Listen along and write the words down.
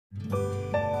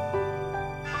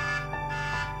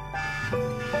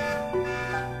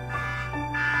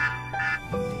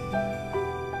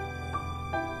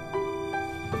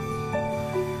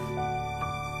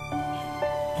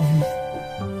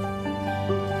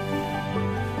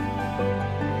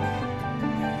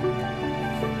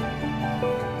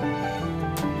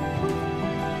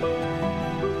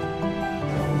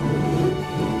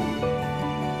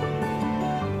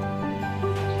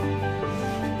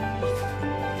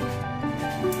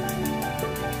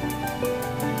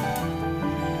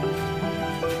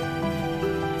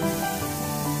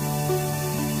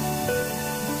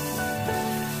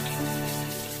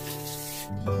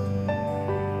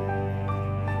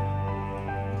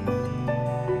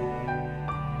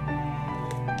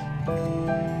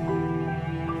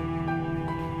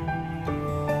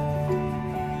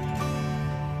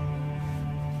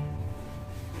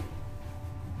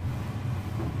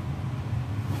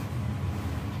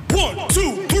One,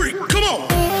 two, three, come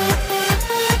on!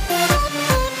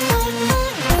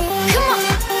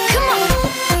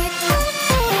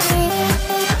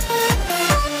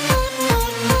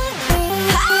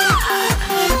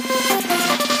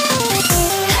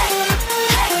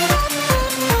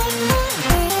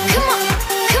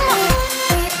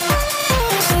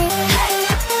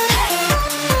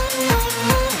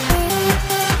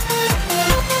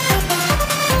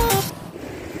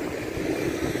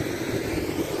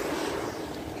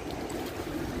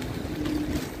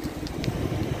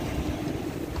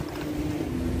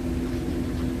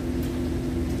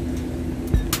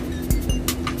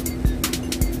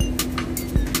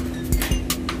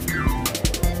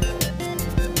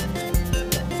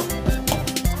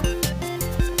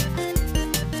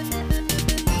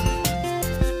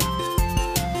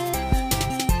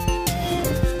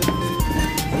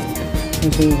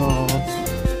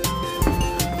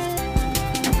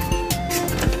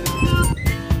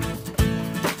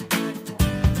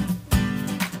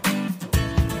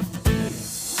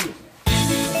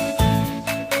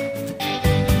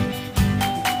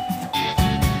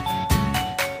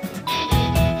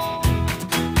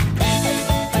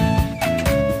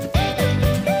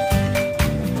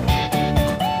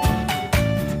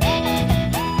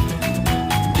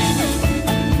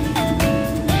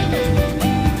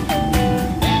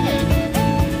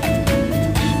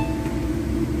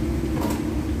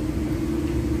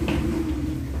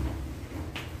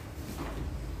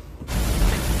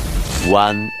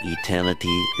 One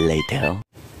eternity later.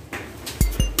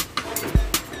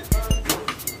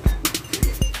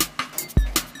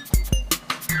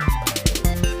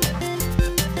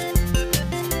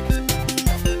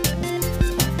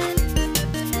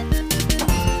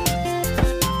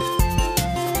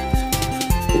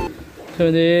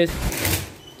 So this.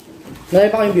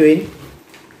 Marami pa kayong viewin?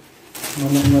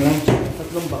 Manok na lang.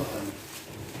 Tatlong bakan.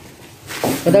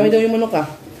 Madami daw yung manok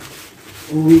ah.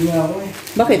 Uwi nga ako eh.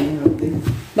 Bakit?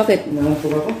 Bakit?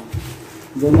 Nalantok ako.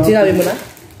 Sinabi mo na?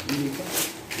 Hindi pa.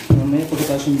 Mamaya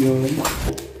pagkatapos yung viewin.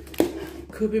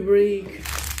 Coffee break.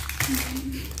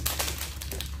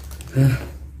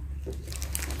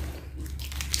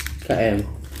 KM.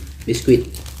 Biskuit.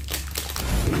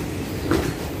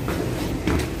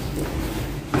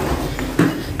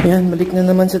 Yan, balik na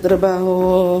naman sa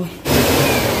trabaho.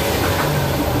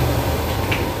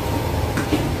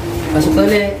 Pasok na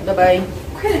ulit. Bye-bye.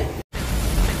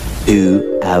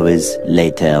 2 hours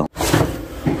later.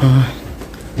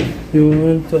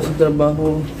 Yun, ito sa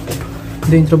trabaho.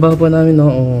 Ito yung trabaho pa namin, no?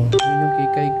 Yun yung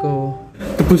kikay ko.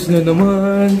 Tapos na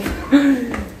naman.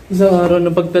 Isang araw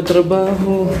na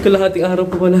pagtatrabaho. Kalahating araw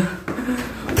po pala.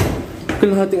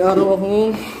 Kalahating araw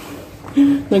ako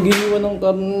nag-iwan ng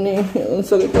karne. Ang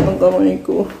sakit na ng kamay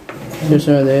ko.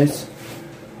 Here's na this.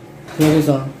 Here's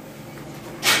na.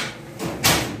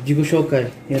 自己紹介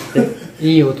やって。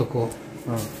いい男。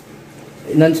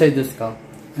何歳ですか？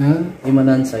今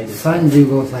何歳ですか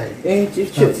？35歳。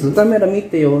カメラ見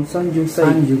てよ。30歳。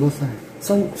35歳。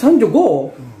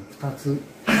35？ 2つ。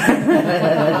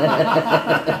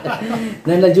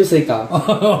70歳か。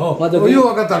まだよう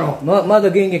分かったろ。まだ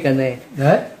元気かね。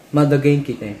え？まだ元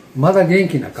気ね。まだ元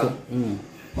気なか。うん。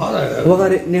まだよ。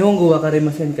日本語わかり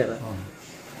ませんから。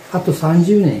あと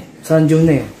30年。30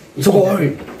年。そこお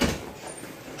い。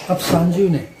あと30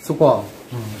年。そこは。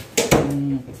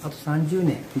あと30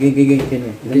年。元気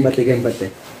ね。頑張って頑張っ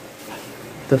て。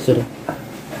どうする？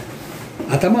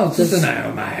頭映すなよ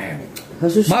お前。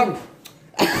丸。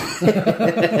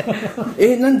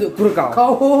なんでこれか？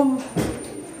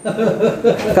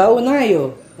顔ない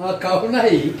よ。あ、顔な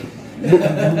い？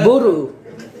ボル。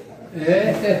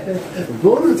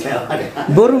ボルだよあれ。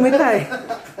ボルみたい。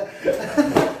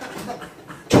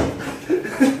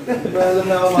Alam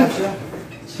na ako, Masya.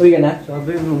 Uwi ka na?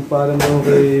 Sabi, parang daw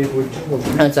kay Butcho.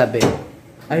 Ano sabi?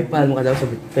 Ay, paano ka daw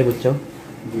kay Butcho?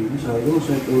 Hindi, sabi ko,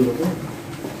 masakit ulo ko.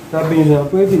 Sabi niya siya,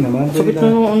 pwede naman. Sakit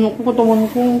na yung ano ko, katawan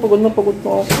ko. Pagod na ako.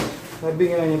 Sabi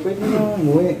nga niya, pwede na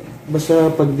umuwi. Basta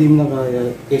pag di mo na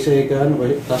kaya, kaysa ka,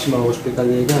 tapos ma-hospital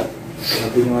ka.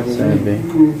 Sabi niya nga niya. Sabi.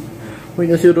 Uy,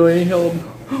 na si Roy.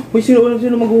 Uy, sino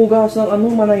maghuhugas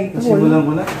ng manay ko? Simulan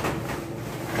ko na.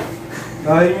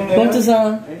 Ayaw niyo na yan. Bonto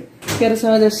sa, kera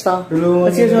sa desu ta.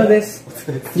 Tulungan niyo Atsuka na. desu.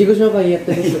 Jigo shoukai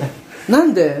yatte desu.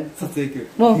 Nande? 撮影行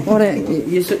く。もう、俺、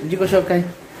自己紹介。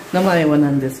名前は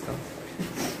何ですか？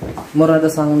村田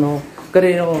さんの、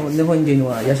彼の日本人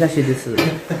は優しいです。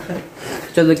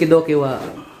ちょっと時々は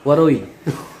悪い。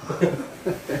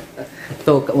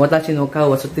と、私の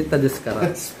顔は捨てたですから。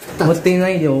持っていな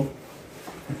いよ。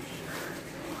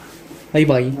バイ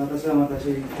バイ。私は私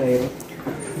行ったよ。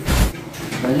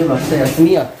大丈夫、明日休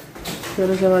みや。お疲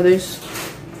れ様です。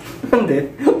なんで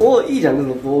おいいじゃん、そ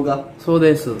の棒が。そう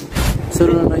です。そ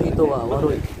れの人は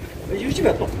悪い。YouTube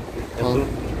やったの？い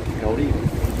や、俺いいよ。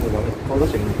顔出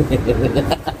してる。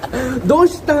どう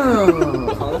したん？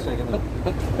顔出してないけど。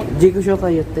自己紹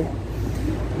介やって。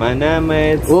My name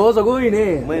is... おー、すごい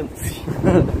ね。My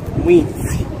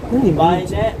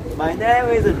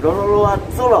name is ロロロア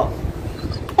ゾロ。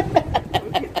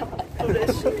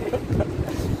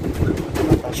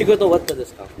仕事終わったで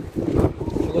すか？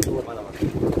仕事終わった。まだまだ。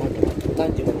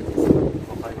何時までですか？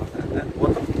わかりませんね。終わ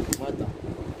った？終わった。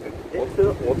終わっ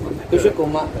たね。給食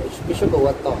終わ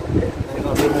った。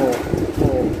でも、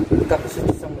学生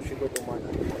さんの仕事まだ。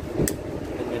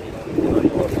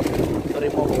それ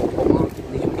ももう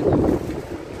20キロ。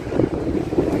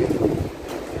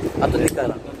あと2か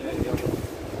ら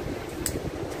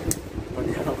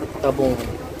多分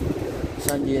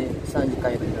3時帰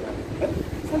るんじゃない？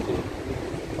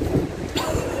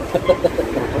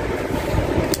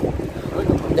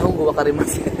日本語わかりま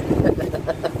せん。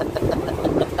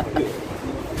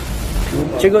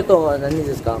仕事は何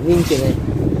ですか？ミンチね。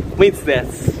ミンチで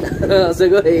す。す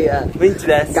ごいや。ミンチ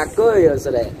です。かっこいいよ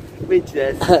それ。ミンチ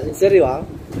です。それは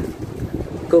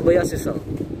小林さん。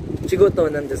仕事は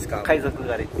何ですか？海賊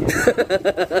狩りっていう。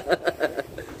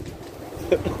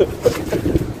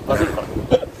バズるか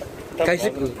な。海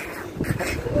賊。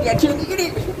野球に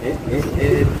り。ス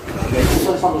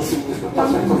ーー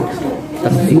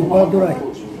パードライ。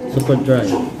スーパードライ。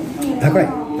高い。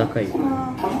高い。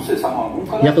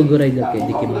100ぐらいだけで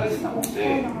きます。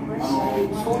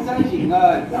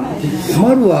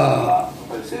マルは、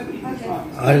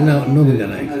あれな、飲むんじゃ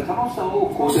ないか。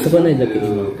飛ばないだけ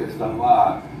今。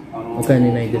お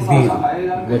金ないです。ビール。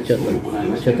もうちょ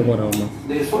っともらおうます。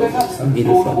いいですか？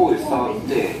どうですか？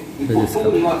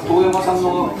ま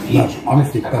あ、あの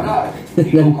人いっぱいある。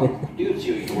なん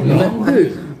で？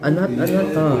あなた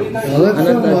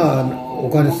はお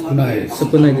金少ない。少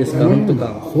ないですか？本当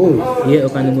か？そう。いえ、お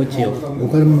金持ちよ。お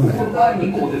金もない。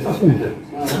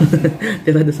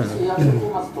寺田さん。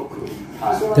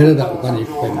寺田お金いっ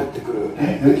ぱい持ってくる。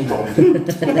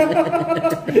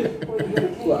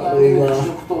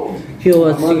今日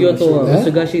は仕事は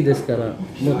忙しいですから、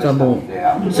もう多分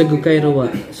すぐ帰るわ、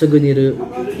すぐ寝る。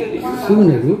すぐ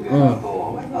寝る？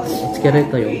疲れ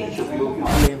たよ。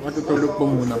Matutulog po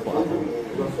muna po ako.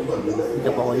 Hindi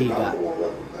pa ako higa.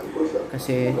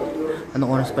 Kasi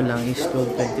anong oras pa lang is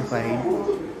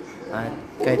 12:25 at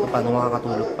kahit pa paano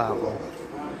makakatulog pa ako.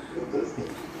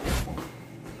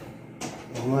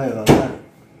 お前はな。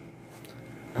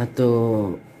あ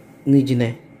と2時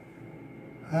ね。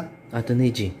は？あと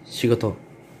2時仕事。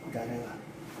誰が？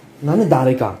なんで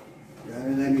誰か？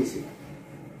誰がにし？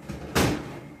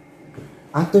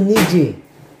あと2時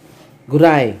ぐ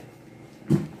らい。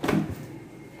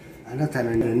あなた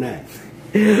のじゃない。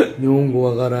日本語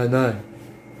わからない。あん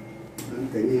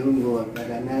た日本語わか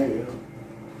らないよ。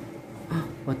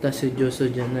私上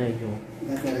手じゃないよ。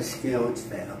だから試験落ち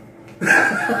たよ。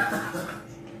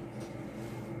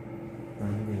な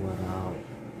んで笑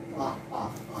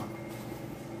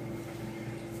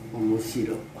面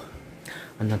白い。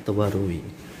あなた悪い。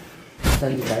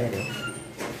3時帰るよ。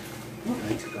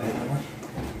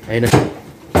Ayun na.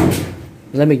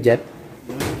 Lamig, Jeff?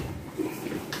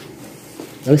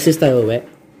 Nag-sis tayo uwi?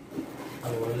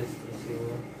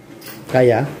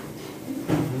 Kaya?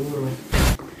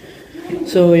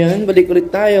 So, yan. Balik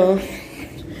ulit tayo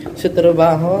sa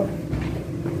trabaho.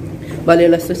 Bali,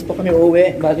 alas 3 po kami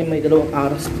uwi. Bali, may 2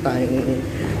 oras pa tayong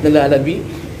nalalabi.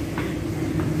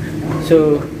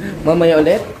 So, mamaya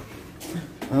ulit.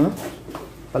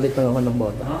 Palit lang ako ng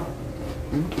bota.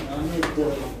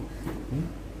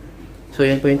 So,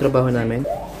 yan po yung trabaho namin.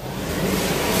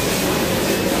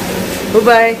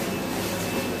 Bye-bye!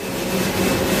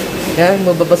 Yan,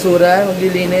 magbabasura,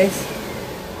 maglilinis.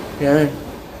 Yan.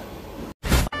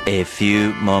 A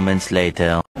few moments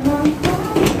later.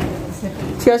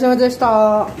 Shigashimasu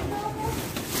deshita.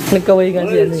 Nagkaway ka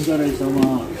siya.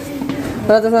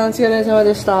 Narata-san, shigashimasu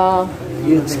deshita.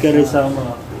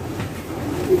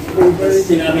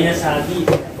 Sinabi niya sa akin.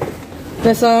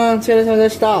 Narata-san, shigashimasu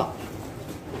deshita.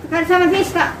 お疲れ様で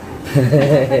した。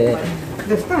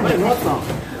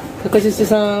高志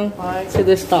さん、そう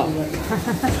でした。お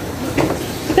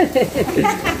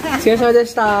疲れ様で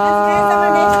した。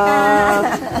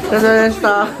お疲れ様でし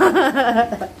た。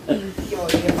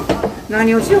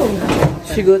何をしよう。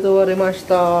仕事終わりまし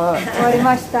た。終わり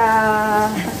ました。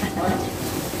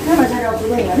生じゃらく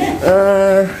どいよね。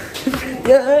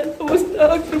Ya,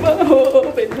 kamusta ang trabaho?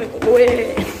 Pwede na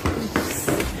uuwi.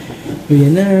 Uwi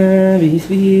na, bis.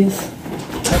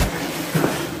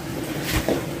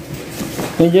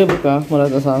 Medyo ka,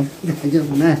 Murata-san. Medyo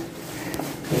na.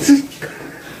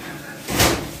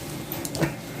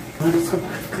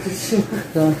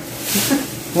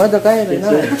 Mada kaya rin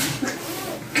na.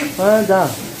 Mada.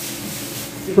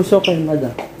 Kushokai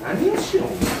Mada.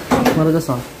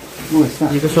 Murata-san.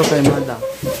 Kushokai Mada.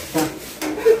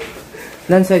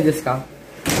 何歳ですか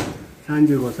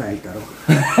35歳だろ。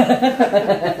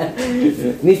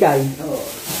2歳。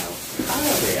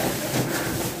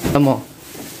どうも、お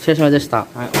疲れ様でした。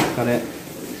はい、お疲れ。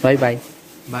バイバイ。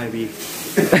バイビ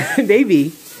ー。ベイビ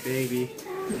ーベイビー。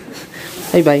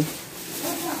バイバイ。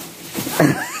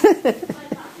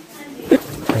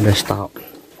でした。ど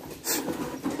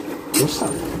うした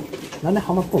の？なんで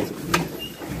ハマっとんす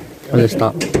か？でし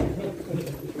た。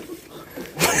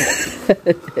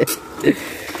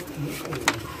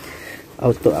ア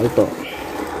ウト。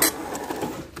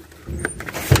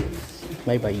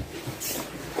バイバイ。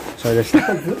そうでした。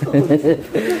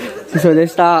そうで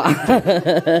した。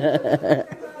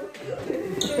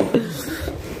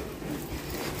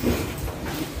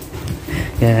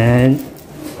Yan.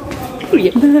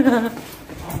 Uyan na.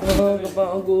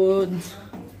 Kapagod.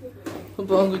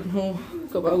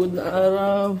 Kapagod na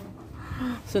araw.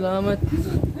 Salamat.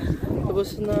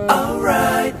 Tapos na.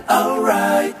 Alright.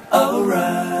 Okay.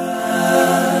 Alright.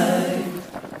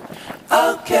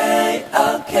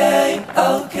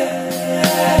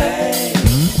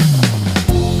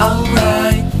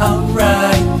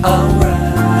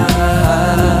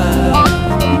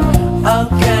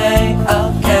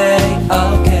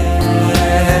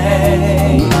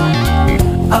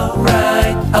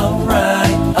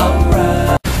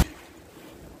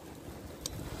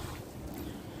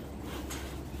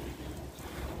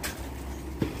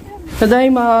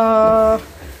 Tadaima!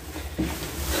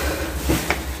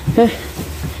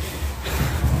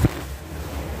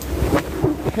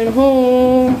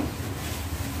 Hello!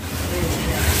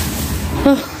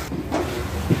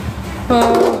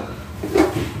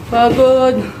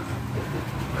 Pagod!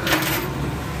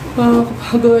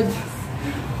 Kapagod!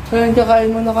 Ngayon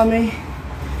kakain muna kami.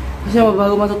 Kasi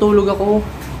bago matutulog ako.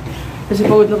 Kasi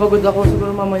pagod na pagod ako. Siguro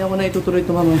mamaya ko na itutuloy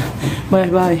ito mamaya.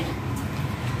 Bye!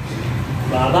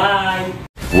 Bye-bye!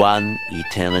 One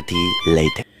eternity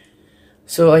later.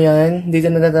 So ayan, dito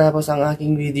na natatapos ang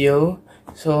aking video.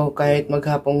 So kahit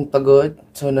maghapong pagod,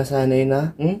 so nasanay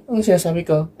na. Ang sinasabi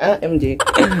ko? MJ.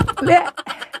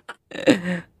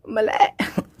 Mali!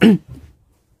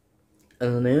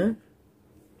 Ano na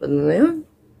yun?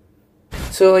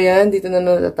 So ayan, dito na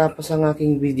natatapos ang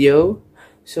aking video.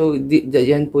 So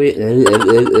yan po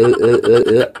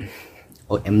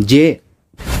OMG!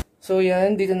 So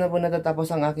yan, dito na po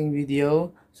natatapos ang aking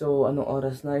video. So anong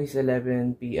oras na? Is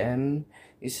 11 PM.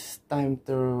 It's time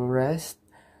to rest.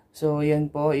 So yan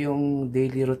po yung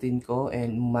daily routine ko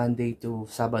and Monday to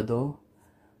Sabado.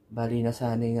 Bali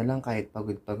nasanay na lang kahit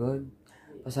pagod-pagod.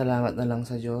 Pasalamat na lang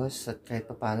sa Diyos at kahit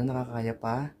paano nakakaya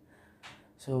pa.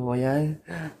 So ayan,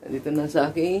 dito na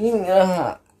sa aking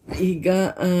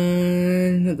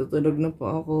higaan. Natutulog na po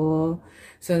ako.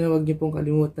 Sana wag niyo pong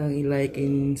kalimutang i-like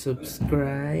and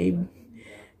subscribe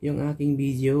yung aking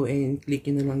video and click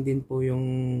nyo na lang din po yung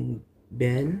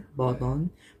bell button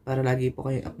para lagi po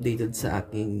kayong updated sa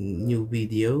aking new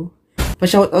video.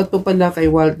 Pa-shoutout po pala kay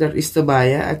Walter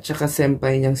Istabaya at saka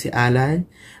senpai niyang si Alan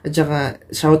at saka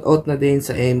shoutout na din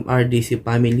sa MRDC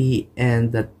family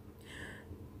and that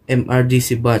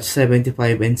MRDC batch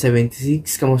 75 and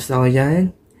 76. Kamusta ko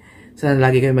dyan? Sana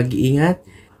lagi kayong mag-iingat.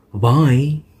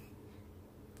 Bye!